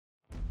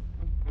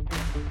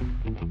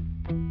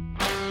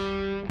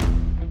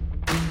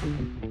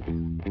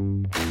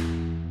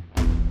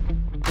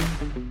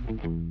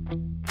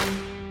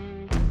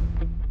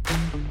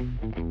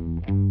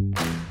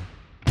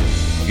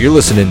You're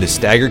listening to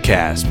STAGR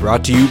Cast,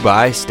 brought to you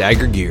by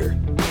STAGR Gear.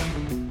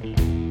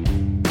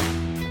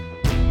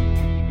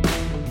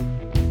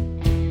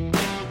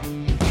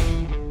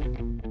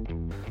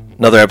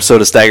 Another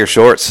episode of STAGR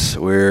Shorts.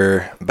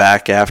 We're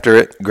back after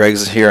it.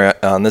 Greg's here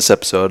on this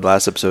episode.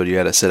 Last episode, you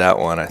had to sit out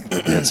one. I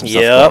think you had some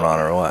stuff going on,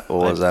 or what?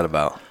 What was that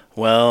about?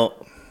 Well,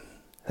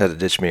 Had to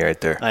ditch me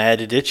right there. I had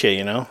to ditch you,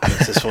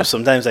 It's just, well,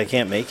 sometimes I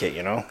can't make it,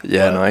 Yeah,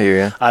 But no, I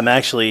hear you. I'm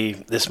actually,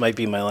 this might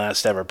be my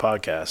last ever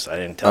podcast. I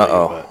didn't tell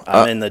you, but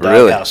I'm in the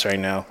really? doghouse right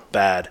now.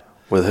 Bad.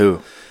 With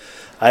who?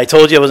 I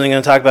told you I wasn't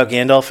going to talk about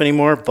Gandalf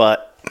anymore,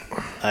 but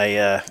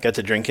I got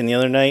to drinking the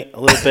other night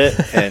a little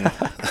bit, and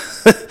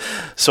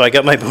so I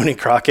got my Boone and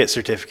Crockett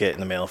certificate in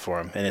the mail for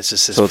him, and it's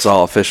just this. So it's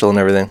all official and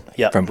everything?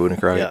 Yep. From Boone and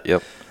Crockett? Yep.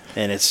 Yep.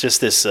 And it's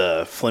just this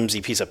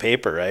flimsy piece of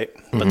paper, right?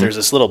 Mm-hmm. But there's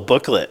this little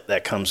booklet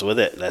that comes with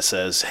it that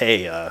says,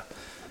 hey,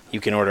 you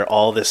can order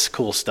all this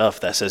cool stuff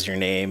that says your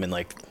name and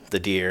like the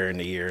deer and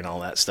the year and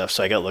all that stuff.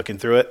 So I got looking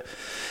through it,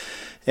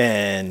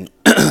 and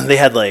they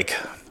had like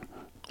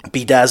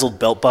bedazzled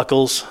belt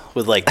buckles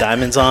with like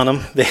diamonds on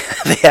them. They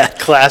had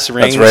class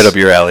rings. That's right up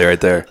your alley right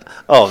there.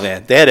 Oh,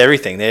 man. They had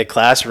everything. They had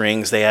class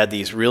rings. They had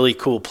these really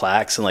cool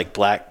plaques and like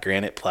black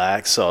granite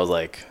plaques. So I was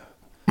like,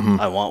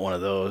 I want one of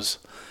those.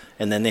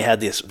 And then they had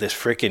this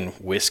freaking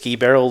whiskey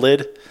barrel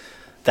lid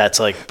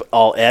that's like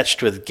all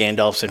etched with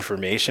Gandalf's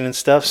information and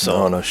stuff.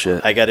 So no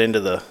shit. I got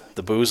into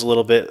the booze a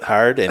little bit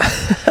hard and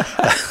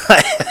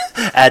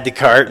I add to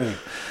cart, and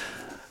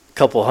a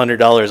couple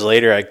 $100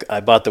 later I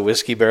bought the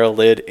whiskey barrel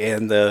lid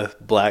and the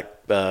black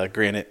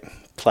granite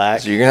plaque.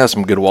 So you're going to have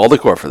some good wall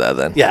decor for that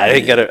then. Yeah, I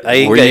ain't got to.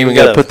 Where do you even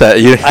got to put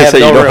that? You said you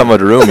don't have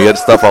much room. You got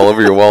stuff all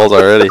over your walls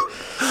already.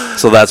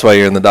 So that's why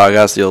you're in the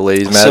doghouse, the old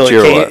ladies match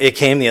you, or what? It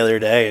came the other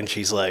day, and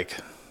she's like,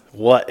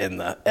 what in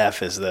the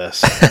F is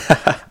this?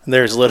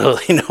 There's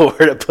literally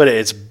nowhere to put it.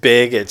 It's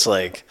big. It's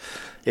like,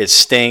 it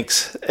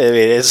stinks. I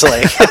mean, it's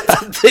like,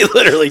 they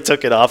literally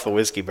took it off a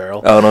whiskey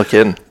barrel. Oh, no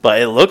kidding.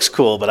 But it looks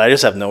cool, but I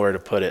just have nowhere to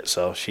put it,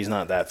 so she's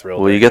not that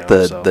thrilled. Well, you get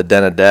the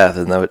Den of Death.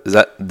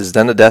 Is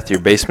Den of Death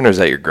your basement, or is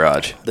that your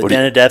garage? The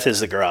Den of Death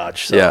is the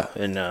garage. So, yeah.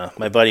 And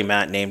my buddy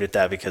Matt named it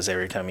that because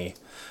every time he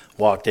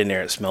walked in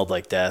there, it smelled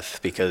like death,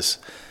 because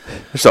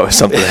there's always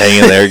something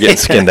hanging there getting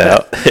skinned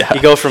out. Yeah.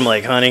 You go from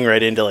like hunting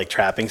right into like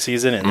trapping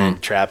season, and then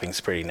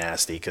trapping's pretty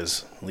nasty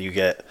because you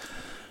get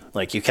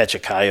like, you catch a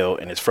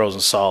coyote and it's frozen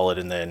solid,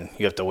 and then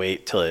you have to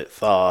wait till it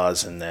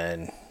thaws, and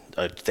then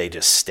they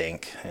just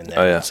stink, and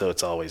then so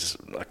it's always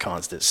a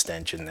constant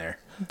stench in there.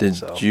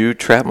 Did you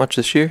trap much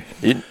this year?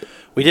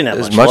 We didn't have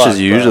as much luck, as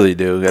you usually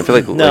do. I feel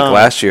like no. like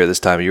last year at this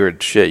time you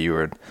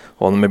were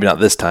well, maybe not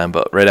this time,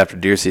 but right after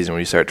deer season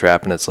when you start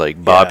trapping, it's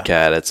like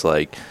bobcat, it's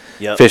like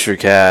fisher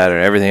cat, or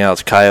everything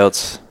else,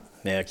 coyotes,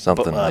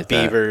 something like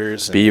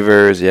beavers. That.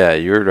 Beavers, yeah.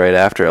 You were right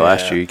after it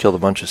last year. You killed a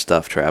bunch of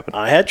stuff trapping.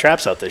 I had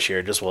traps out this year.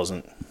 It just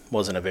wasn't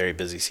a very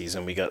busy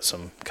season. We got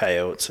some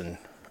coyotes and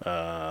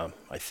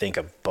I think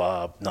a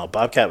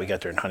bobcat we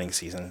got during hunting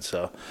season.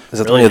 So is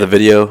that the one you have the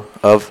video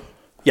of?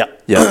 Yeah,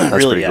 that's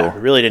really, pretty cool. We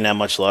really didn't have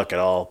much luck at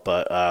all,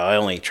 but I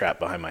only trap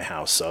behind my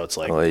house, so it's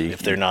like if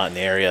they're not in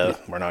the area,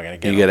 we're not going to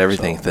get them. You get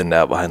everything thinned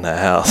out behind that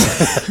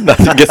house.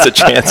 Nothing gets a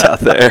chance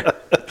out there.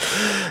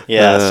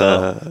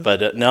 Yeah,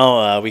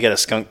 no, we got a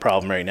skunk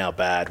problem right now,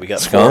 bad. We got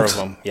skunks?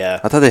 4 of them.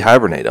 Yeah. I thought they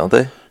hibernate, don't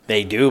they?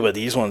 They do, but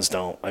these ones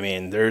don't. I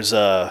mean, there's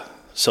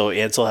so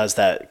Ansel has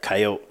that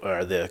coyote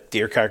or the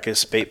deer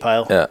carcass bait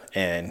pile,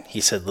 and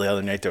he said the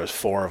other night there was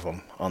 4 of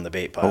them on the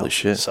bait pile. Holy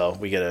shit! So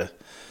we gotta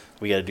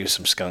do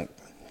some skunk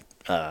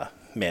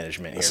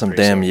management here. Some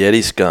damn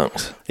Yeti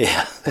skunks.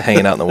 Yeah.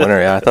 Hanging out in the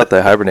winter. Yeah, I thought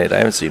they hibernate. I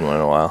haven't seen one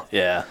in a while.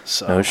 Yeah.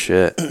 So. No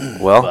shit.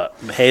 Well.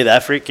 But, hey,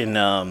 that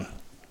freaking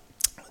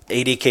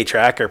ADK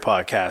Tracker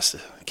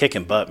podcast,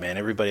 kicking butt, man.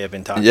 Everybody I've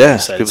been talking to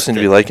said people seem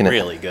to be liking it.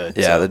 Really good.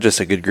 Yeah, they're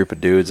just a good group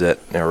of dudes that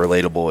are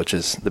relatable, which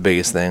is the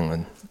biggest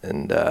thing.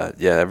 And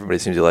everybody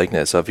seems to be liking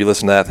it. So if you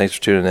listen to that, thanks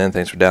for tuning in.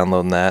 Thanks for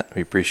downloading that.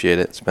 We appreciate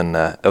it. It's been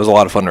it was a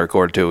lot of fun to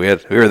record too. We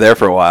were there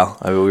for a while.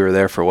 I mean, we were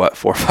there for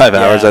 4 or 5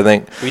 hours, I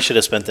think. We should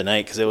have spent the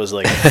night because it was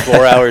like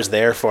 4 hours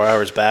there, 4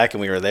 hours back,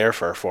 and we were there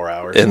for 4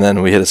 hours. And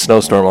then we hit a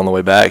snowstorm on the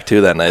way back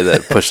too that night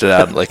that pushed it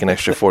out like an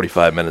extra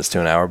 45 minutes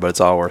to an hour. But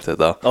it's all worth it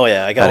though. Oh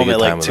yeah, I got home at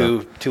like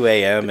 2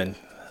 a.m. and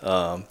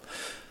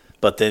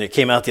but then it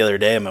came out the other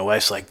day, and my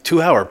wife's like,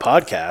 2-hour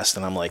podcast,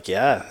 and I'm like,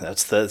 yeah,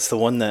 that's the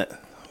one that.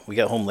 We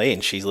got home late,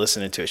 and she's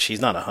listening to it. She's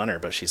not a hunter,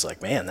 but she's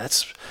like, man,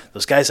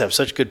 those guys have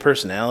such good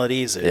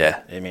personalities.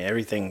 And, I mean,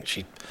 everything,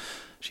 she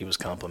was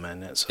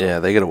complimenting it. So. Yeah,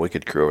 they got a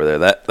wicked crew over there.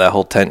 That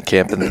whole tent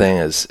camping thing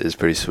is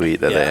pretty sweet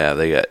that they have.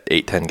 They got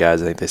 8-10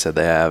 guys, I think they said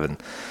they have.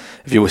 And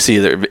if you see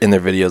in their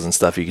videos and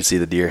stuff, you can see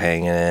the deer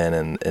hanging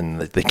in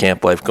and the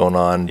camp life going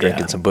on,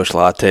 drinking some bush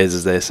lattes,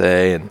 as they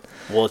say. And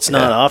well, it's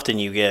not often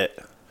you get,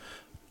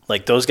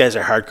 like, those guys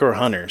are hardcore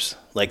hunters.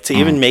 Like, to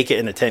even make it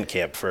in a tent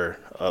camp for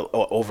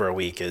over a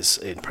week is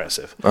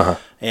impressive. Uh-huh.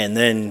 And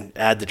then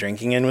add the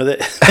drinking in with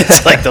it.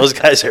 It's like those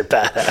guys are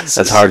badass.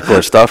 That's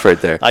hardcore stuff right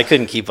there. I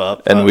couldn't keep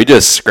up. And we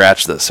just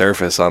scratched the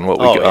surface on what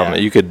we.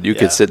 You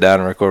could sit down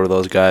and record with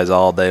those guys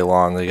all day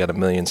long. They got a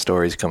million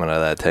stories coming out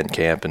of that tent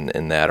camp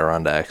in the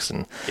Adirondacks,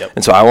 and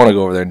so I want to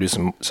go over there and do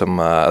some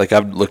like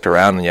I've looked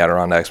around in the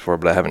Adirondacks before,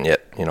 but I haven't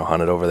yet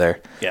hunted over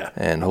there. Yeah.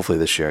 And hopefully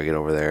this year I get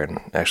over there and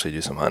actually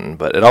do some hunting.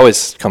 But it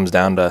always comes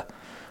down to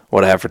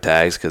what I have for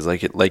tags, because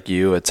like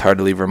you, it's hard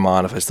to leave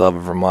Vermont if I still have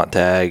a Vermont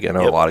tag. I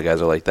know a lot of guys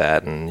are like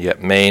that, and you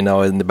got Maine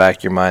always in the back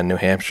of your mind. New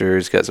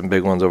Hampshire's got some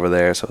big ones over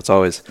there, so it's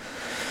always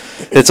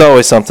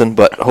something.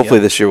 But hopefully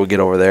this year we'll get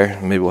over there.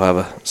 Maybe we'll have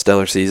a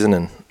stellar season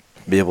and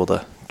be able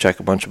to check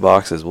a bunch of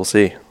boxes. We'll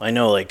see. I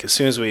know, like as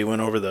soon as we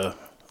went over the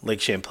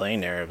Lake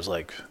Champlain there, it was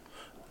like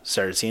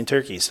started seeing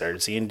turkeys,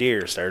 started seeing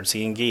deer, started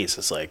seeing geese.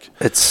 It's like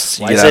why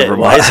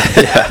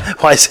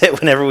is it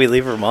whenever we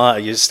leave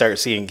Vermont you just start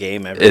seeing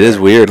game everywhere? It is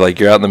weird. Like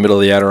you're out in the middle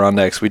of the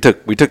Adirondacks. We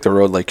took the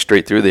road like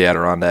straight through the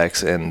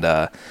Adirondacks, and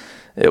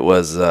it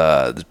was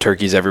the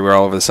turkeys everywhere,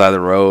 all over the side of the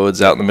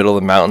roads, out in the middle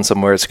of the mountain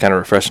somewhere. It's kind of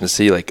refreshing to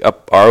see. Like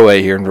up our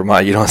way here in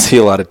Vermont, you don't see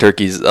a lot of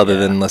turkeys other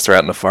than unless they're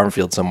out in a farm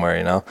field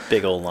somewhere,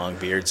 Big old long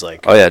beards,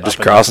 like just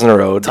crossing the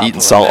road,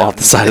 eating salt off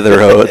the side of the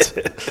roads,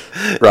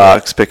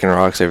 rocks, picking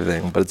rocks,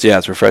 everything. But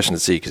it's refreshing to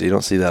see because you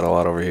don't see that a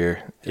lot over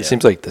here. It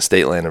seems like the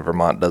state land of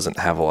Vermont doesn't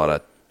have a lot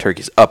of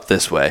turkeys up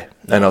this way.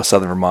 I know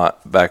southern Vermont,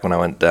 back when I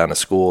went down to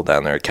school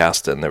down there at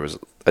Caston, there was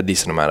a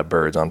decent amount of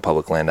birds on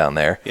public land down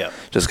there. Yeah.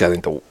 Just 'cause I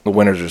think the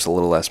winters are just a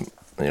little less,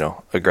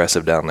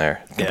 aggressive down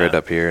there compared to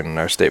up here. And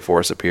our state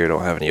forests up here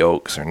don't have any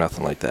oaks or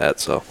nothing like that.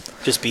 So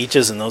just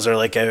beaches, and those are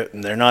like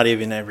they're not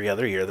even every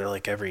other year. They're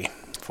like every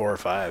 4 or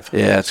 5.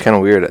 Yeah, it's kind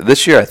of weird.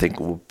 This year I think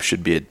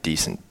should be a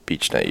decent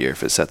beach night year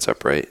if it sets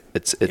up right.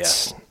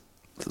 It's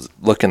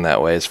looking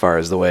that way as far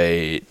as the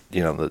way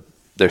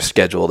they're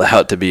scheduled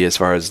out to be as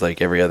far as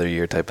like every other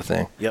year type of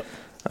thing. Yep.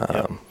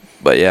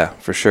 But yeah,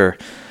 for sure.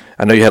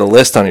 I know you had a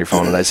list on your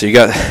phone tonight, so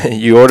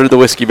you ordered the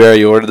whiskey barrel,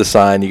 you ordered the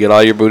sign, you got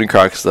all your Boone and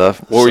Croc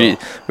stuff. Were you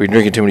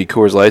drinking too many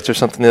Coors Lights or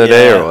something the other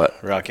day, or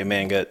what? Rocket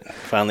Man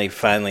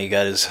finally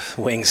got his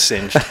wings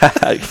singed.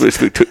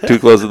 too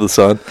close to the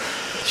sun.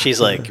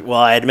 She's like, well,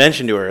 I had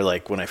mentioned to her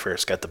like when I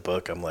first got the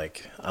book, I'm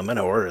like, I'm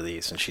gonna order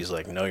these, and she's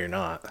like, no, you're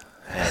not.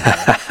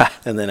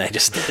 And then I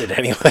just did it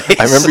anyway.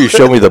 I remember you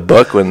showed me the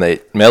book when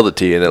they mailed it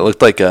to you, and it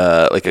looked like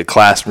a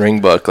class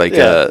ring book,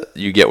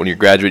 you get when you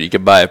graduate. You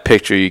could buy a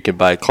picture, you could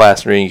buy a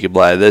class ring, you could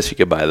buy this, you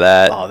could buy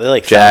that. Oh, they're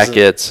like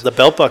jackets. The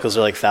belt buckles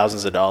are like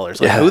thousands of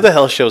dollars. Like, who the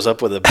hell shows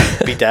up with a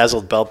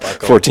bedazzled belt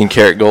buckle? 14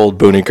 karat gold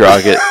Boone and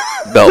Crockett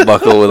belt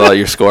buckle with all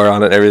your score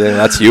on it and everything.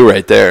 That's you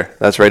right there.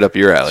 That's right up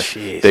your alley.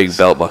 Jesus. Big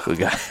belt buckle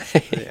guy.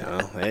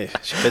 Hey,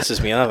 she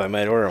pisses me off. I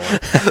might order one.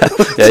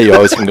 Yeah, you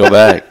always can go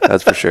back.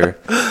 That's for sure.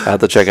 I'll have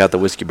to check out the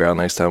whiskey barrel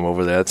next time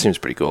over there. That seems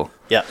pretty cool.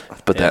 Yeah.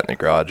 Put that in the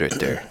garage right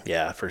there.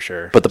 Yeah, for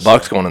sure. But the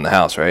buck's going in the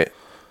house, right?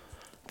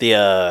 The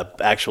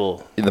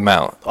actual... The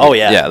mount. Oh,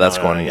 yeah. Yeah, that's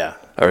going... Yeah.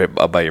 All right,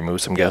 up by your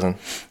moose, I'm guessing.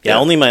 Yeah,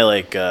 only my,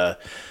 I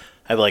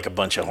have, a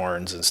bunch of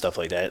horns and stuff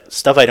like that.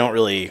 Stuff I don't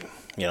really...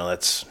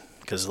 that's...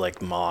 because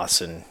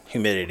moss and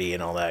humidity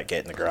and all that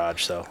get in the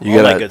garage. So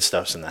all my good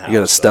stuff's in the house. You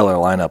got a stellar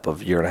lineup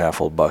of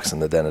 1.5-year-old bucks in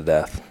the den of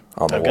death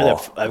on the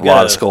wall. I've a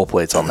lot of skull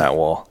plates on that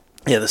wall.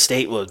 Yeah, the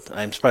state would.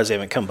 I'm surprised they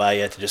haven't come by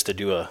yet to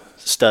do a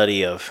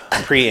study of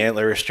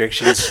pre-antler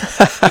restrictions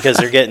because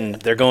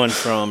they're going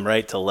from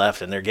right to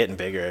left and they're getting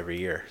bigger every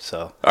year.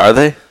 So are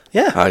they?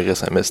 Yeah. I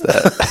guess I missed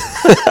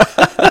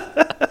that.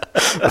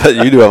 But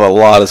you do have a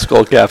lot of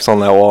skull caps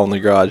on that wall in the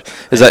garage.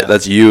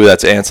 That's you?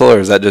 That's Ansel, or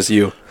is that just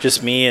you?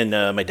 Just me and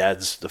a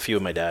few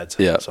of my dads.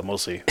 Yeah. So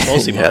mostly yeah,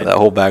 mine. that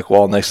whole back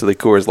wall next to the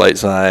Coors Light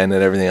sign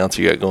and everything else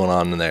you got going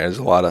on in there. There's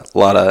a lot of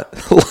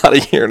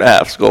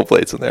 1.5-year skull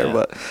plates in there,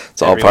 but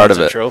it's all part of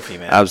it. A trophy,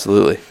 man.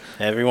 Absolutely.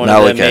 Every one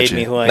of them made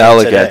me who I am today. Now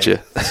look at you.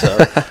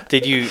 So,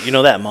 did you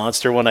know that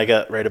monster one I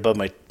got right above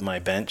my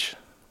bench?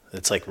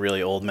 It's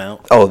really old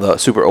mount. Oh, the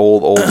super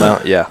old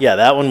mount? Yeah. Yeah,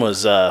 that one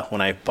was when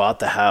I bought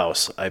the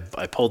house. I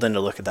pulled in to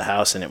look at the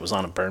house, and it was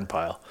on a burn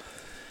pile.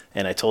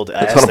 And it's on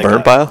a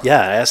burn pile? Yeah,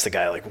 I asked the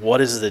guy,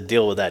 what is the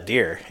deal with that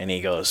deer? And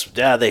he goes,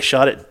 yeah, they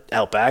shot it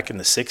out back in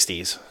the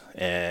 60s.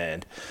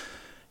 And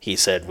he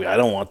said, I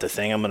don't want the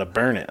thing. I'm going to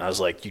burn it. I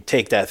was like, you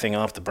take that thing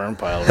off the burn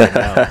pile right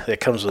now. It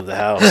comes with the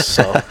house.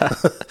 So,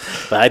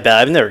 but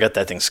I've never got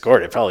that thing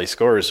scored. It probably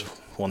scores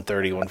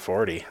 130,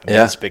 140.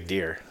 It's a big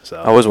deer.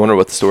 So I always wondered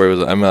what the story was.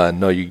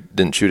 No, you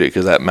didn't shoot it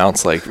because that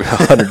mount's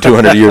 100,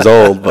 200 years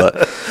old. But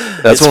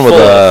that's one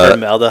with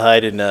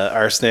formaldehyde and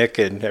arsenic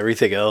and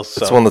everything else.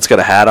 That's one that's got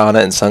a hat on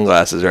it and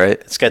sunglasses, right?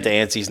 It's got the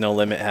Ansie's No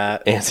Limit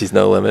hat. Ansie's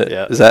No Limit.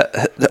 Yeah. Is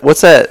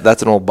what's that?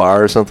 That's an old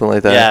bar or something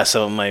like that. Yeah.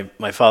 So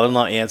my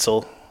father-in-law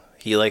Ansel,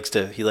 he likes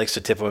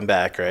to tip one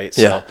back, right?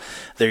 So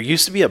there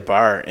used to be a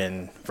bar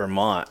in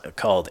Vermont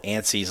called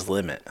Ansie's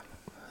Limit.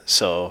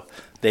 So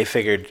they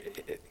figured,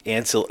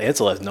 Ansel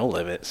has no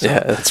limit. So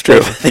yeah, that's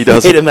true. He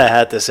does. made him a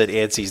hat that said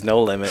Ansie's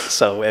no limit.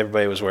 So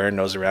everybody was wearing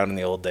those around in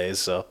the old days.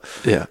 So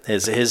Yeah.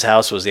 his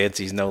house was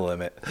Ansie's no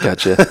limit.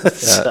 Gotcha.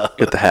 So-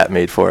 Get the hat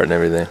made for it and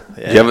everything.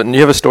 Yeah. You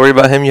have a story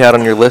about him you had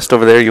on your list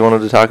over there you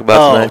wanted to talk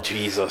about Oh, tonight?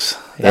 Jesus.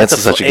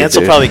 Ansel's such a good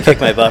Ansel dude. probably kicked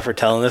my butt for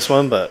telling this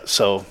one, but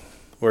so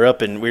we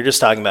were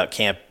just talking about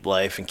camp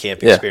life and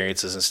camp Yeah.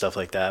 experiences and stuff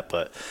like that.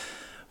 But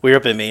we were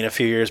up in Maine a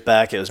few years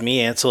back. It was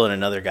me, Ansel, and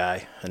another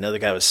guy. The other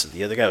guy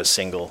was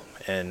single.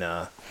 And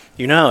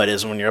you know how it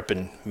is when you're up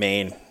in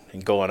Maine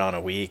and going on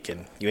a week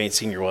and you ain't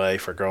seen your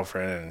wife or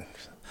girlfriend and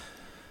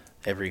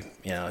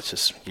it's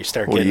just, you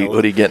start getting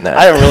What are you getting at?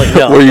 I don't really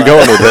know. Where are you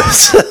going with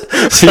this?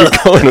 Where are you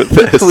going with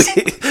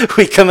this?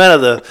 we come out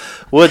of the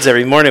woods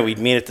every morning. We'd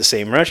meet at the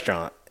same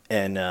restaurant,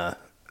 and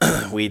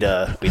we'd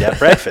have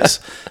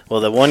breakfast.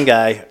 Well, the one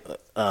guy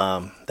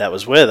that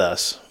was with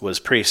us was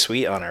pretty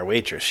sweet on our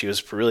waitress. She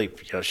was really,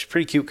 she's a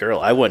pretty cute girl.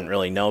 I wouldn't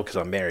really know because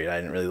I'm married. I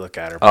didn't really look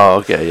at her. Oh,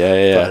 okay.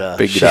 Yeah. But,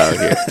 Big dog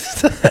here.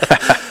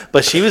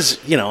 But she was,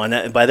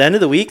 and by the end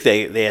of the week,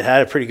 they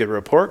had a pretty good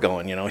rapport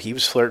going. He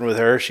was flirting with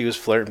her, she was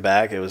flirting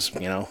back. It was,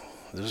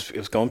 it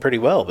was going pretty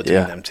well between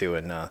them two.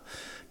 And of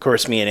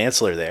course, me and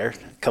Ansel are there,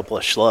 a couple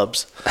of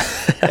schlubs.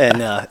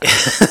 And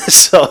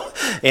so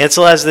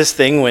Ansel has this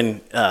thing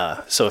when,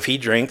 so if he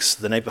drinks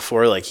the night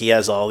before, like he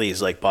has all these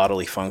like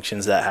bodily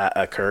functions that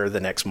occur the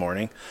next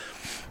morning.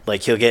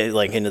 Like he'll get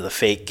like into the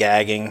fake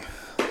gagging.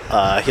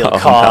 He'll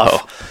cough.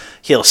 No.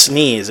 He'll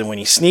sneeze, and when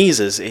he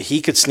sneezes,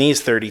 he could sneeze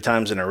 30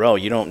 times in a row.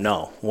 You don't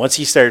know. Once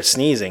he starts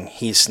sneezing,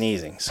 he's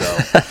sneezing.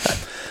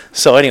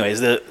 So anyways,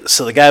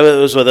 the guy that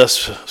was with us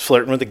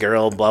flirting with the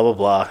girl, blah, blah,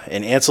 blah,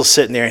 and Ansel's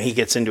sitting there, and he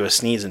gets into a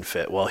sneezing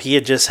fit. Well, he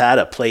had just had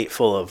a plate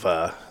full of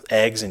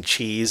eggs and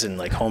cheese and,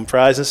 like, home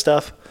fries and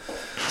stuff.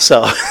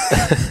 So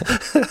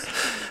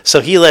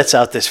so he lets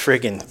out this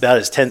friggin' about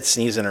his 10th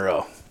sneeze in a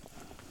row.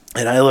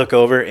 And I look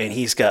over, and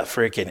he's got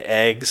friggin'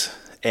 eggs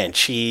and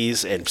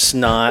cheese and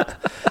snot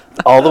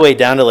all the way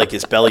down to like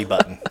his belly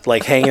button,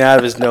 like hanging out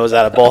of his nose,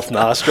 out of both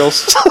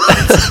nostrils.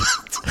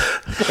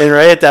 And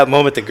right at that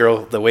moment,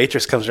 the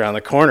waitress comes around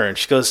the corner and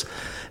she goes,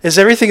 "Is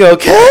everything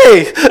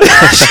okay?"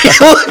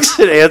 She looks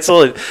at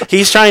Ansel and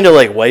he's trying to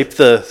like wipe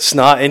the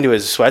snot into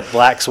his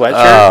black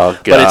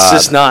sweatshirt, but it's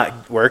just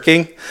not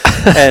working.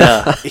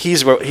 And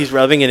he's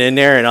rubbing it in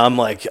there, and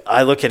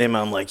I look at him,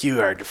 I'm like,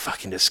 "You are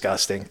fucking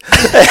disgusting."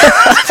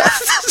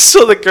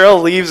 So the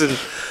girl leaves,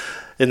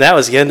 and that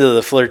was the end of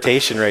the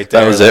flirtation right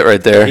there. That was it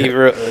right there.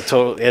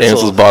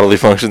 Ansel's bodily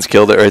functions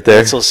killed it right there.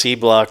 Ansel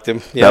C-blocked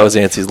him. Yeah. That was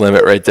Ansie's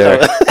limit right there.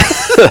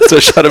 That's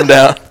what shut him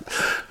down.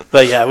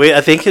 But yeah,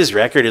 I think his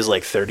record is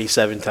like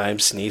 37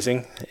 times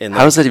sneezing. And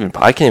how is that even?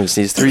 I can't even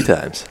sneeze 3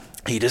 times.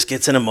 He just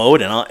gets in a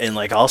mode, and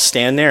I'll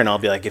stand there and I'll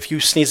be like, "If you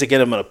sneeze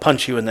again, I'm gonna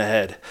punch you in the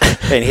head."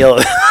 And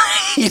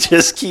he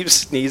just keeps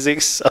sneezing.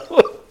 So,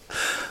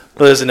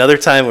 but there's another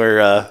time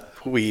where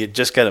we had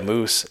just got a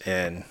moose,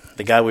 and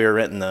the guy we were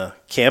renting the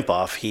camp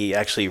off, he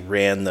actually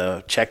ran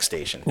the check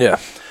station. Yeah.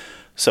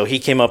 So he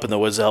came up in the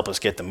woods to help us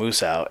get the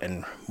moose out,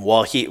 and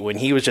when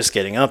he was just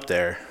getting up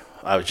there,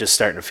 I was just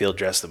starting to field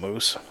dress the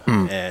moose,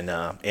 and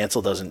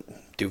Ansel doesn't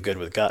do good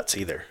with guts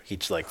either.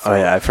 He's like, oh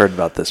yeah, I've heard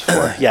about this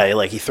before.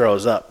 Yeah, he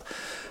throws up.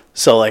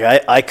 So like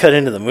I cut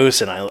into the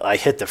moose and I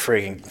hit the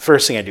friggin'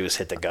 first thing I do is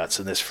hit the guts,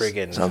 and this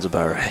friggin' sounds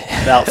about right.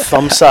 About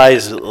thumb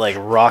size like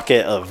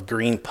rocket of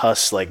green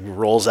pus like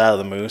rolls out of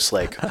the moose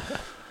like.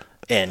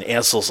 And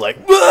Ansel's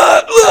like,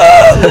 "Blah,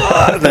 blah,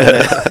 blah." And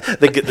then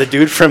the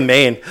dude from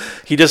Maine,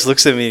 he just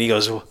looks at me and he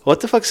goes, "What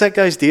the fuck's that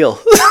guy's deal?"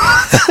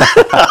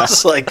 I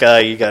was like,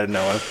 "You gotta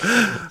know him."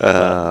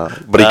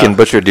 But he can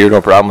butcher a deer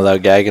no problem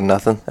without gagging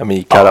nothing. I mean,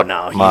 he cut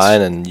up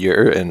mine and you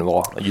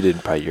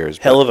did probably yours.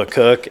 Hell of a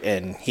cook,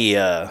 and he.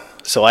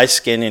 So I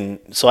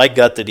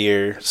gut the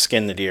deer,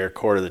 skin the deer,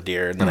 quarter the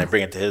deer, and then I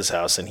bring it to his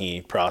house and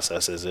he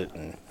processes it,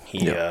 and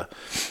he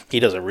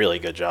does a really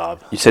good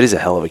job. You said he's a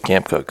hell of a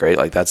camp cook, right?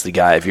 Like that's the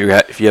guy. If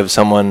you have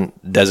someone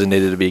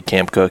designated to be a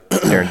camp cook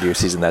during deer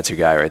season, that's your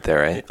guy right there,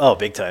 right? Oh,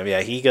 big time.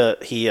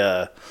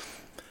 Yeah,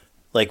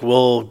 like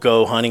we'll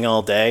go hunting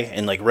all day,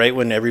 and like right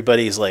when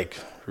everybody's like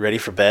ready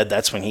for bed,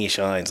 that's when he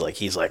shines. Like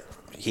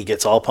he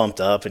gets all pumped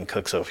up and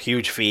cooks a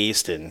huge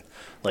feast, and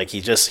like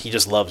he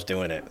just loves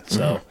doing it.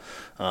 So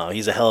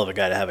he's a hell of a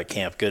guy to have at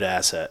camp. Good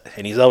asset,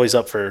 and he's always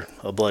up for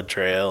a blood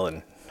trail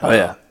and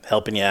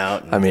helping you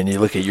out. I mean, you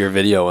look at your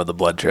video of the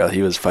blood trail;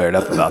 he was fired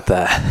up about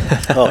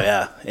that. Oh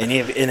yeah, and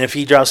if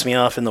he drops me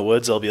off in the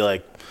woods, I'll be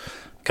like,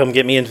 "Come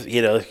get me." And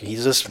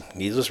he's just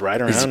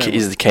riding around.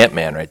 He's the camp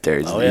man right there.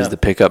 He's the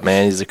pickup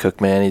man. He's the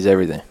cook man. He's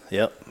everything.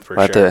 Yep, for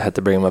sure. Have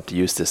to bring him up to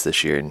Eustis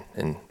this year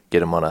and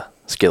get him on a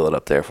skillet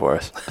up there for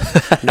us.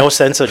 No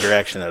sense of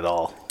direction at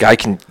all. Guy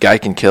can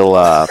kill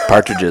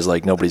partridges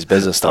like nobody's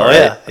business. Though,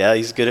 right? Yeah,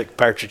 he's good at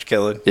partridge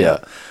killing. Yeah.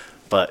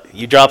 But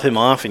you drop him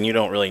off, and you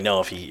don't really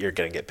know if you're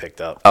going to get picked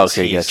up.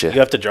 Okay, gotcha. You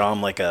have to draw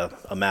him like a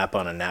map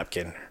on a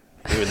napkin,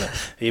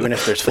 even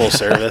if there's full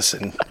service,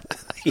 and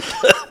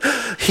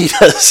he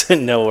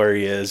doesn't know where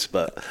he is.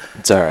 But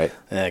it's all right.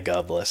 Yeah,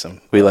 God bless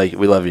him. We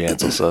love you,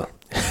 Ansel. So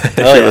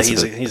Oh yeah,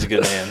 he's a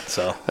good man.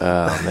 So.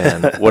 Oh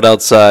man, what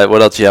else?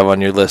 What else you have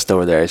on your list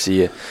over there? I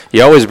see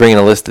you always bring in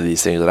a list of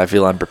these things, and I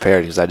feel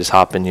unprepared because I just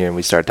hop in here and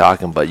we start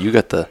talking. But you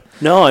got the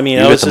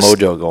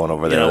mojo going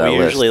over there.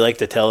 We usually like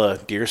to tell a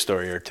deer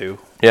story or two.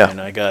 Yeah, and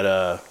I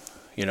got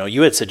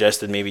you had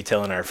suggested maybe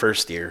telling our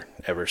first deer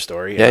ever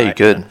story. Yeah, you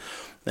could.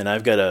 And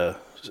I've got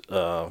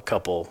a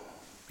couple,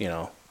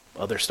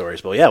 other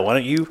stories. But yeah, why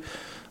don't you?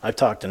 I've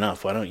talked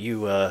enough. Why don't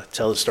you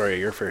tell the story of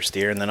your first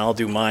deer, and then I'll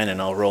do mine,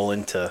 and I'll roll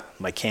into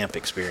my camp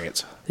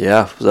experience.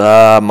 Yeah,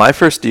 my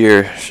first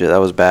deer, that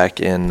was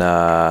back in,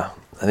 I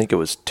think it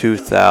was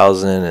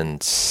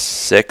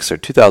 2006 or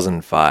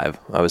 2005.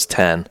 I was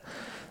 10,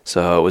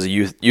 so it was a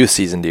youth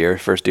season deer,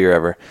 first deer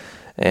ever.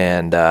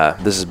 And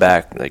this is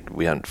back,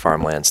 we hunt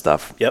farmland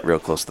stuff real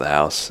close to the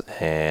house,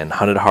 and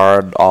hunted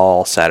hard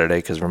all Saturday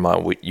because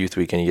Vermont Youth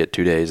Weekend, you get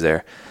 2 days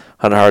there.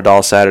 Hunted hard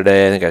all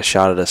Saturday. I think I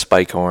shot at a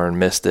spike horn,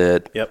 missed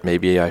it. Yep.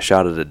 Maybe I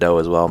shot at a doe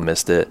as well,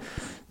 missed it.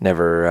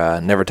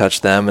 Never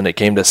touched them. And it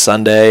came to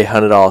Sunday,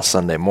 hunted all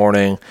Sunday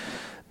morning.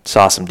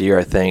 Saw some deer,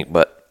 I think,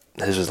 but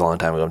this was a long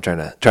time ago. I'm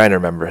trying to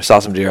remember. Saw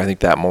some deer, I think,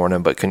 that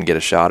morning, but couldn't get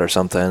a shot or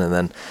something. And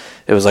then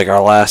it was like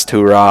our last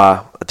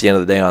hoorah at the end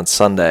of the day on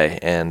Sunday.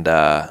 And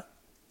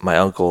my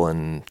uncle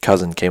and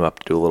cousin came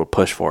up to do a little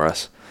push for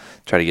us,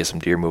 try to get some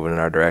deer moving in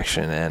our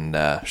direction.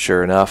 And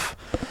sure enough,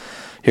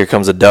 here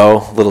comes a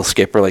doe, little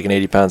skipper, like an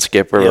 80-pound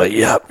skipper. Yep. We're like,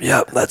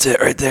 yep, that's it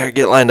right there.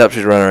 Get lined up.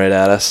 She's running right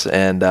at us.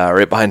 And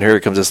right behind her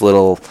comes this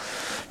little,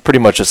 pretty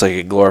much just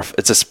like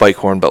it's a spike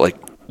horn, but like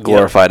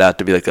glorified out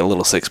to be like a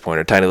little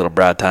 6-pointer, tiny little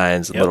broad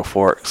tines and little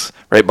forks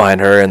right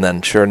behind her. And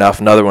then sure enough,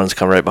 another one's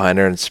come right behind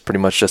her, and it's pretty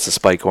much just a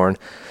spike horn.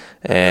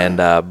 And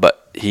but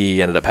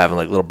he ended up having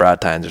like little broad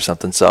tines or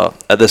something. So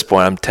at this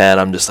point, I'm 10.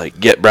 I'm just like,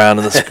 get Brown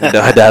in the scope.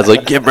 My dad's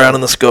like, get Brown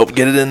in the scope.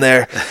 Get it in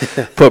there.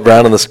 Put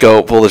Brown in the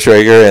scope, pull the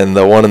trigger, and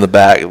the one in the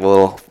back, the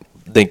little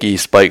dinky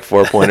spike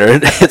 4-pointer,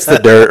 it hits the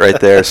dirt right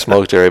there,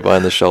 smoked it right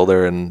behind the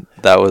shoulder. And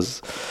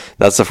that's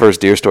the first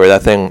deer story.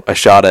 That thing, I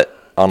shot it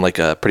on like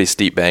a pretty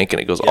steep bank,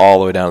 and it goes all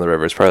the way down the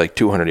river. It's probably like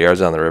 200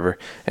 yards down the river,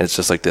 and it's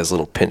just like this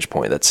little pinch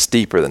point that's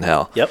steeper than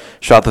hell. Yep.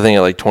 Shot the thing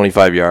at like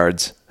 25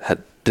 yards.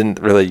 Didn't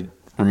really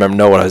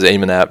know what I was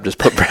aiming at. Just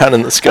put Brown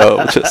in the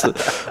scope. Just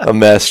a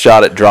mess.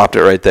 Shot it, dropped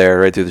it right there,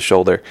 right through the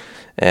shoulder,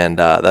 and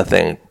that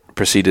thing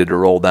proceeded to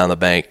roll down the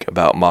bank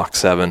about Mach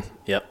 7.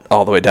 Yep.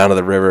 All the way down to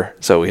the river.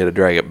 So we had to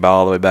drag it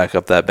all the way back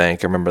up that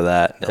bank. I remember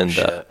that.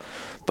 Shit.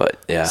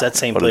 But yeah. Is that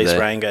same place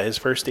Ryan got his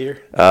first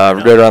deer?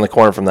 Right around the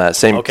corner from that.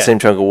 Same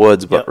chunk of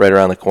woods, but right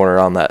around the corner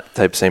on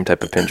that same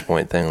type of pinch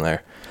point thing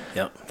there.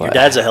 Yep. But your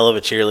dad's a hell of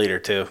a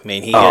cheerleader too. I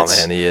mean,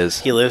 he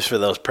is. He lives for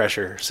those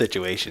pressure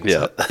situations.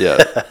 Yeah.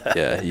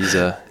 He's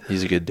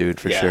a good dude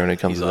for sure when it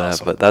comes to that.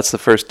 Awesome. But that's the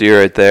first deer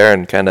right there,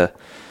 and kind of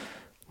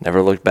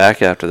never looked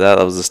back after that.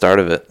 That was the start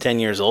of it. 10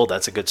 years old.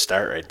 That's a good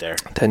start right there.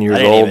 10 years old.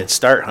 I didn't even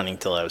start hunting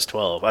till I was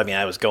 12. I mean,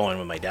 I was going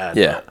with my dad.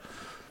 Yeah.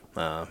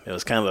 But, it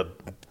was kind of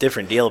a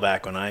different deal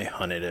back when I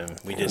hunted him.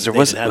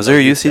 Was there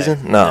a youth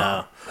season?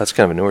 No. That's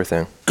kind of a newer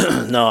thing.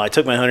 No, I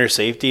took my hunter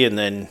safety and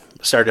then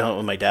started hunting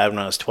with my dad when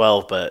I was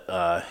 12.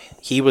 But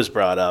he was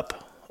brought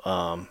up.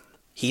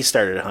 He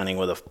started hunting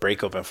with a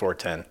break open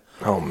 410.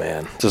 Oh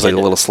man, just like a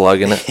little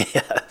slug in it.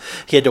 Yeah,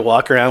 he had to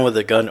walk around with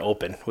the gun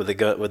open, with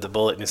the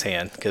bullet in his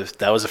hand, because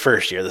that was the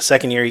first year. The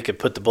second year, he could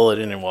put the bullet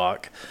in and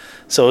walk.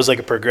 So it was like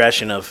a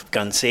progression of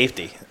gun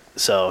safety.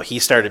 So he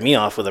started me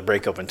off with a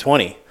break open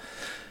 20,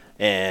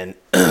 and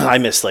I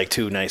missed like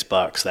 2 nice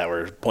bucks that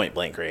were point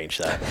blank range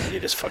that you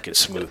just fucking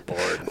smooth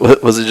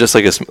bored. Was it just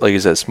like you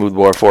said, smooth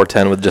bore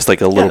 410 with just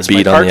like a little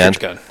bead on the end?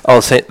 Gun.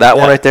 Oh, that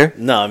one right there?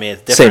 No, I mean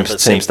it's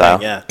different. Same style.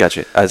 Thing, yeah,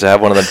 gotcha. I have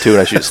one of them too,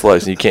 and I shoot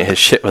slugs, and you can't hit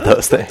shit with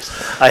those things.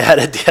 I had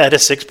a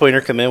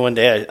 6-pointer come in one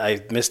day.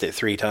 I missed it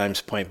 3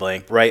 times point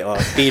blank, right on,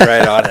 bead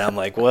right on it. I'm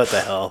like, what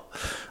the hell?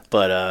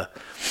 But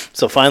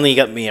so finally, he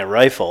got me a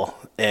rifle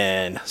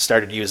and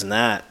started using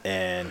that.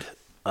 And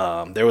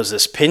there was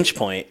this pinch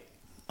point.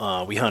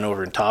 We hunt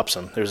over in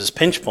Topsom. There was this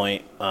pinch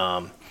point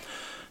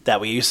that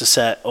we used to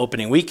set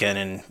opening weekend,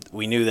 and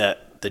we knew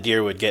that the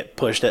deer would get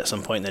pushed at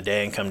some point in the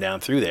day and come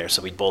down through there.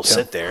 So we'd both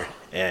sit there,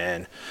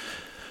 and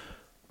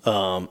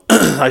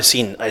I'd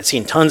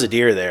seen tons of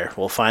deer there.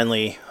 Well,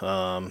 finally,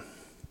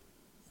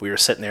 we were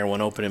sitting there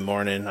one opening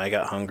morning. I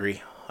got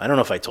hungry. I don't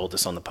know if I told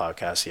this on the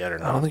podcast yet or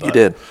not. I don't think you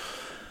did.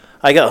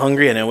 I got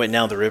hungry, and I went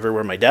down the river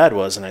where my dad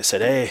was, and I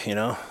said, hey,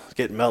 it's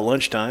getting about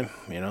lunchtime,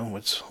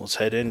 let's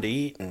head in to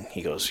eat. And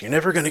he goes, you're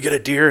never going to get a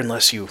deer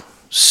unless you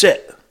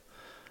sit.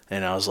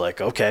 And I was like,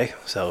 okay.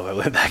 So I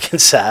went back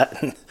and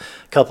sat, and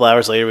a couple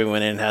hours later we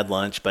went in and had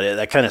lunch. But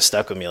that kind of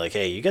stuck with me, like,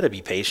 hey, you got to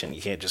be patient.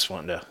 You can't just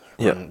want to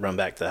run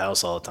back to the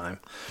house all the time.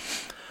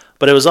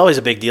 But it was always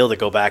a big deal to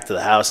go back to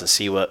the house and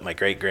see what my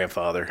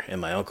great-grandfather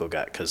and my uncle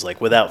got, because like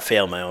without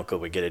fail, my uncle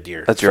would get a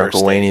deer. That's your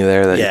Uncle Wayne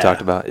there that you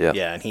talked about? Yeah.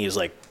 Yeah, and he was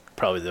like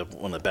probably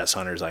one of the best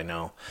hunters I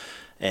know.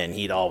 And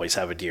he'd always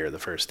have a deer the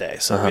first day.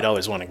 So we'd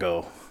always want to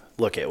go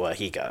look at what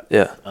he got.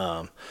 Yeah.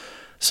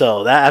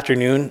 So that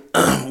afternoon,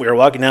 we were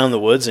walking down in the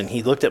woods, and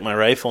he looked at my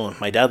rifle, and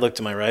my dad looked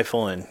at my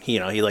rifle, and he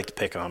liked to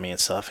pick on me and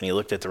stuff. And he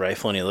looked at the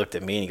rifle, and he looked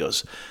at me, and he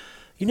goes,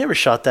 "You never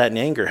shot that in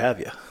anger, have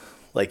you?"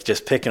 Like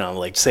just picking on,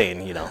 like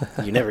saying,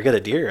 you never got a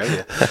deer, have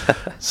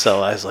you?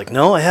 So I was like,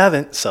 "No, I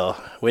haven't." So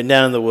went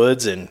down in the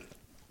woods, and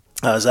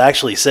I was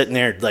actually sitting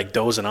there like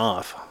dozing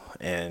off,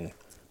 and I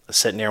was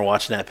sitting there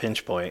watching that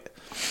pinch point.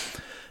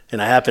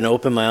 And I happen to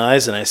open my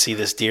eyes, and I see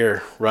this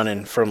deer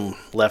running from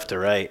left to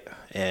right.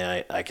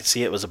 And I could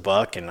see it was a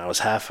buck, and I was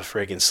half a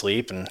friggin'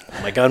 asleep. And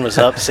my gun was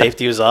up,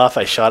 safety was off.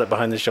 I shot it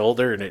behind the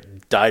shoulder, and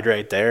it died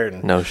right there.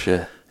 And No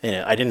shit.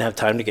 I didn't have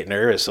time to get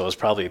nervous, so it was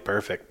probably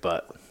perfect.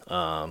 But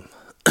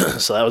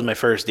so that was my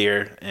first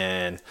deer,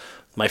 and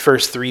my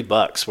first 3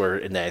 bucks were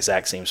in the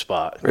exact same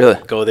spot. Really?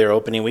 Go there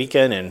opening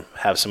weekend and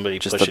have somebody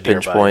Just push the a deer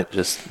pinch by. point,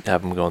 just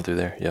have them going through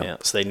there. Yep. Yeah.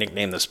 So they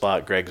nicknamed the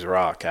spot Greg's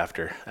Rock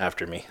after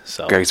me.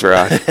 So Greg's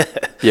Rock.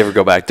 You ever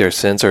go back there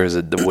since, or is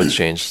it the woods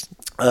changed?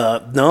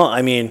 No,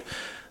 I mean,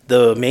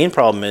 the main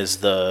problem is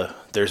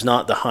there's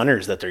not the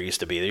hunters that there used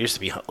to be. There used to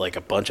be like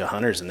a bunch of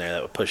hunters in there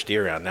that would push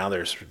deer around. Now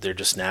they're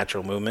just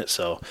natural movement.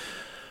 So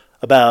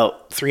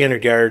about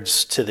 300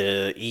 yards to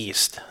the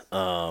east,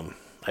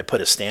 I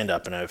put a stand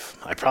up, and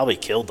I probably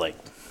killed like,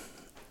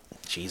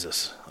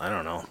 Jesus, I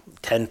don't know,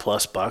 10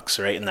 plus bucks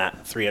right in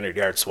that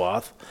 300-yard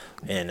swath.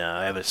 And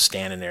I have a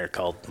stand in there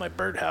called my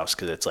birdhouse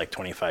because it's like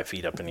 25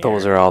 feet up in the air.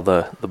 Those are all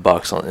the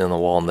bucks in the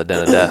wall in the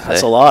den of death.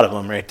 That's a lot of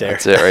them right there.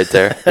 That's it right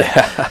there.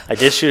 Yeah. I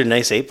did shoot a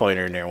nice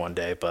 8-pointer in there one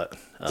day, but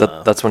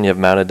That's when you have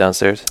mounted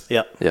downstairs?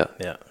 yeah.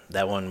 Yeah.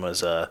 That one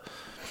was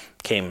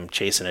came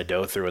chasing a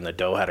doe through, and the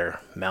doe had her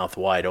mouth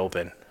wide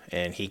open,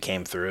 and he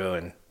came through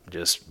and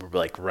just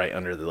like right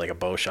under like a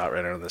bow shot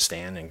right under the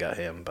stand and got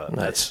him. But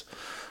Nice. That's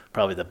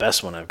probably the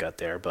best one I've got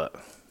there. But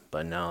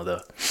no,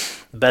 the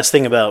best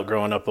thing about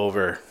growing up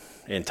over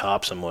in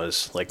Topsom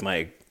was like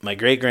my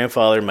great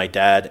grandfather, my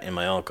dad, and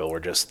my uncle were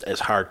just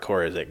as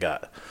hardcore as it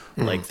got.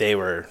 Mm-hmm. Like they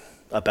were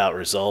about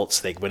results.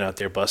 They went out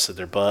there, busted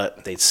their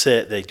butt. They'd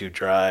sit, they'd do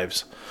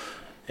drives,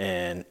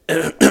 and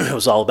it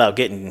was all about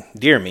getting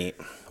deer meat.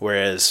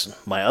 Whereas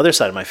my other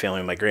side of my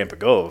family, my grandpa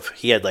Gove,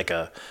 he had like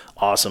a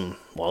awesome,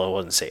 well, I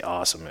wouldn't say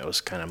awesome, it was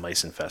kind of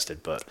mice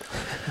infested, but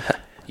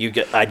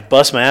I'd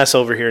bust my ass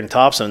over here in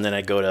Topsom, and then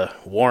I'd go to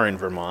Warren,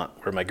 Vermont,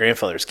 where my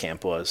grandfather's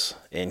camp was.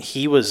 And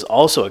he was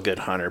also a good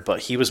hunter, but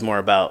he was more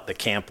about the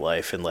camp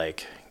life and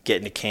like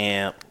getting to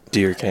camp.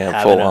 Deer camp,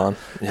 full on.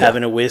 Yeah.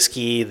 Having a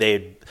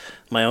whiskey.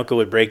 My uncle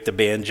would break the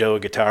banjo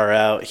guitar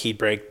out. He'd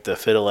break the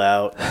fiddle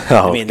out.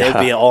 Oh, I mean, they'd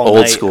be all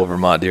old night. school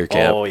Vermont deer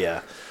camp. Oh,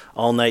 yeah.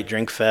 All night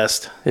drink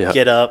fest. Yeah.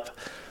 Get up.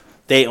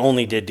 They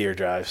only did deer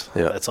drives.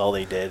 Yeah. That's all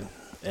they did.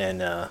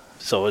 And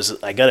so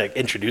I got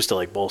introduced to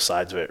like both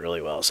sides of it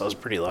really well. So I was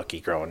pretty lucky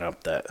growing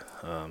up that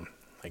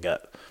I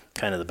got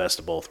kind of the best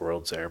of both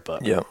worlds there.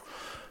 But yeah.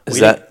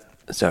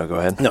 So go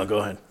ahead. No, go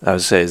ahead. I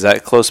was say, is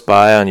that close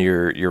by on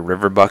your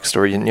river buck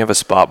story? Didn't you have a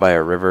spot by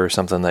a river or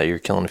something that you're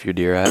killing a few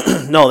deer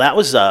at? No, that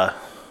was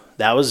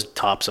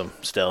Topsom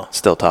still.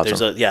 Still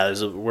Topsom.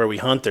 There's where we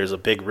hunt. There's a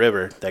big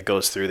river that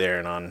goes through there,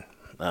 and on.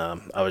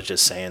 I was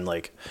just saying,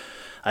 like,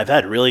 I've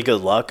had really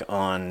good luck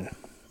on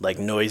like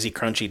noisy,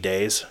 crunchy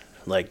days,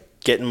 like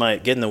getting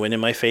the wind in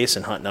my face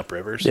and hunting up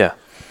rivers. Yeah.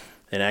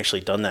 And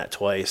actually done that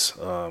twice,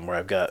 where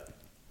I've got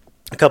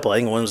a couple. I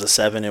think one was a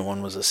 7 and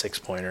one was a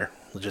 6-pointer.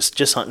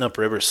 Just hunting up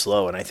rivers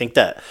slow, and I think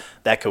that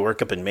could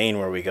work up in Maine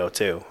where we go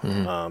too,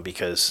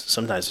 because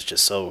sometimes it's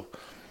just so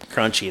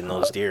crunchy in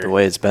those deer. The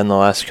way it's been the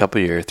last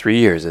couple of years, 3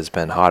 years, it's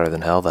been hotter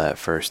than hell that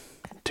first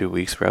 2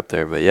 weeks we're up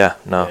there. But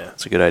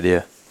it's a good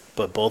idea.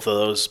 But both of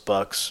those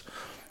bucks,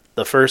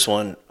 the first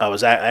one, I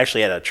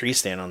actually had a tree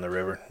stand on the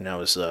river, and I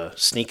was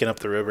sneaking up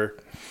the river,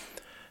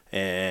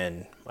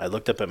 and I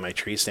looked up at my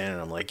tree stand,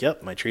 and I'm like,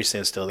 "Yep, my tree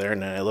stand's still there."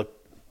 And then I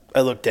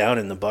looked down,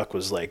 and the buck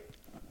was like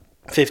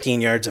 15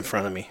 yards in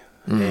front of me.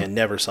 And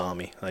never saw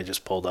me. I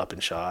just pulled up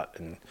and shot,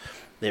 and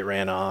it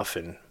ran off,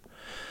 and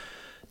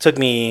it took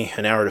me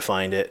an hour to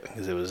find it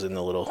because it was in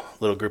the little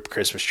group of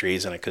Christmas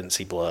trees, and I couldn't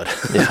see blood.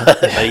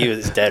 But he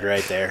was dead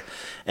right there.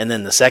 And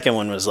then the second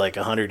one was like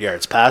 100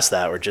 yards past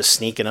that. We're just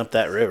sneaking up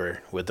that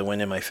river with the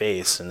wind in my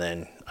face, and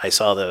then I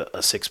saw a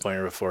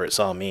 6-pointer before it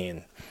saw me,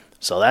 and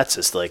so that's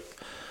just like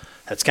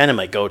that's kind of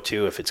my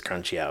go-to if it's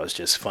crunchy out. Is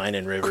just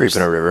finding rivers,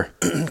 Creeping a river,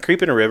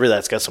 creeping a river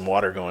that's got some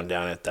water going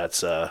down it.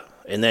 That's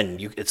and then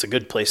it's a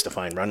good place to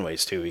find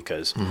runways too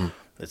because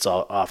it's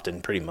all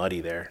often pretty muddy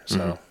there.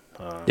 So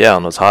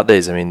on those hot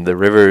days, I mean, the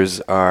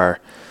rivers are,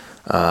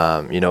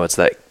 it's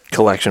that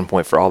collection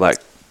point for all that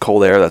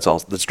cold air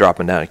that's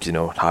dropping down.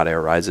 Because hot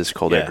air rises,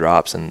 cold air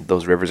drops, and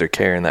those rivers are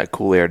carrying that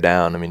cool air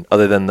down. I mean,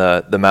 other than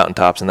the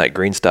mountaintops and that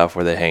green stuff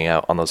where they hang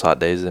out on those hot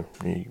days,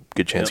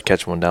 good chance to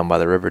catch one down by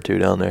the river too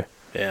down there.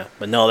 Yeah,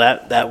 but no,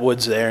 that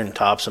woods there in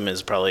Topsom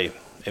is probably.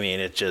 I mean,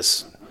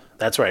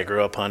 that's where I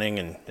grew up hunting,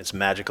 and it's a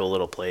magical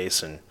little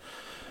place, and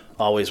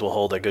always will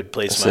hold a good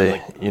place in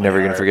my you're never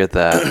going to forget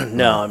that.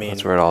 No, I mean,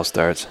 that's where it all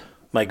starts.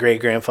 My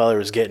great-grandfather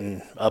was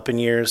getting up in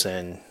years,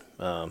 and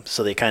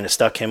so they kind of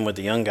stuck him with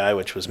the young guy,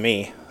 which was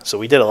me. So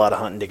we did a lot of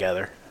hunting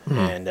together,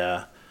 and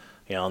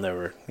I'll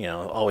never,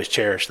 always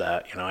cherish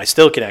that. I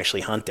still can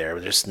actually hunt there,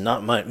 but there's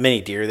not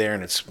many deer there,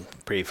 and it's a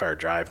pretty far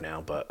drive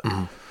now, but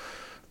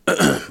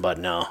but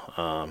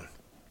no.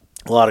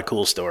 A lot of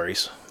cool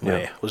stories. Yeah.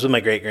 I was with my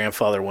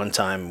great-grandfather one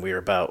time. We were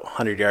about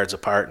 100 yards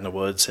apart in the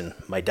woods, and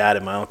my dad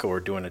and my uncle were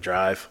doing a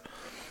drive.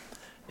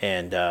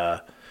 And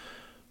I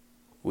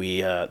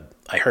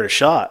heard a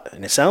shot,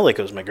 and it sounded like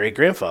it was my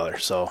great-grandfather.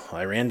 So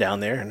I ran down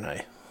there, and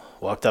I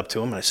walked up to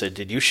him, and I said,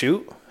 "Did you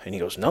shoot?" And he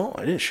goes, "No,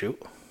 I didn't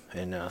shoot."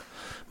 And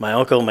my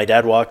uncle and my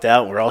dad walked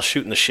out, and we're all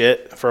shooting the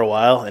shit for a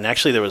while. And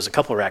actually, there was a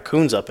couple of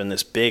raccoons up in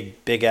this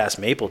big-ass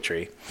maple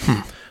tree.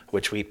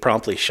 Which we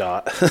promptly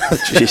shot.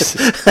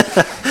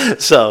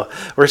 So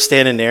we're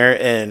standing there,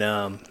 and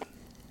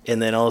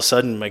then all of a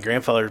sudden my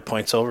grandfather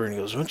points over and he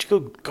goes, "Why don't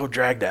you go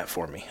drag that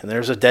for me?" And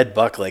there's a dead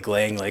buck like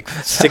laying like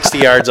 60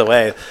 yards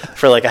away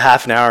for like a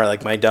half an hour.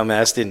 Like my dumb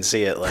ass didn't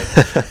see it, like,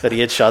 but he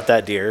had shot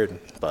that deer.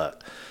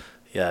 But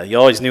yeah, you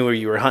always knew where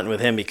you were hunting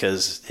with him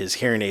because his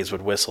hearing aids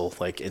would whistle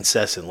like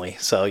incessantly.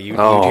 So you'd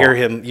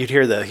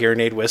hear the hearing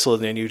aid whistle,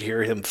 and then you'd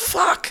hear him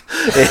 "fuck,"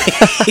 and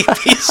he'd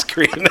be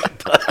screaming.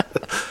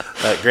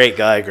 Great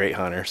guy, great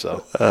hunter.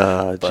 So,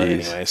 but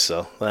anyway,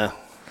 so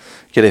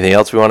get anything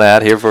else we want to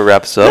add here before we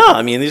wrap this up? No,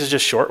 I mean these are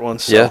just short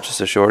ones. So. Yeah, just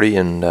a shorty,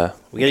 and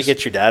we got to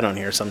get your dad on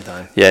here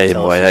sometime. Yeah, he's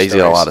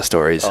got a lot of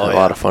stories, a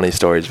lot of funny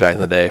stories back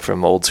in the day,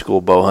 from old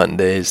school bow hunting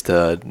days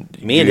to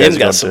me and him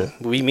got some.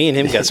 Me and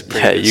him got some.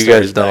 Yeah, you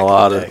guys done a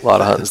lot of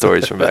hunting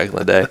stories from back in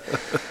the day.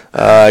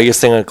 I guess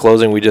thing on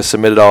closing, we just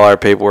submitted all our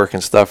paperwork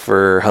and stuff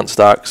for Hunt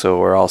Stock, so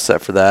we're all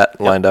set for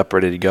that, lined up,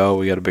 ready to go.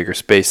 We got a bigger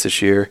space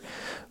this year.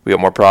 We got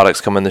more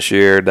products coming this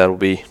year that'll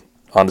be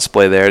on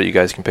display there that you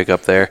guys can pick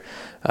up there.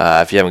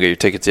 If you haven't got your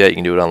tickets yet, you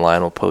can do it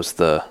online. We'll post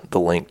the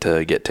link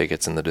to get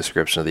tickets in the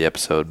description of the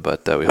episode.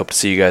 But we hope to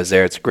see you guys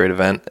there. It's a great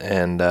event.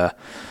 And I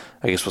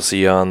guess we'll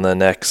see you on the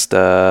next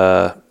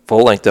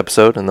full-length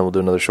episode, and then we'll do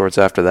another shorts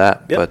after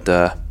that. Yep.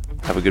 But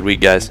have a good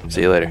week, guys.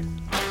 See you later.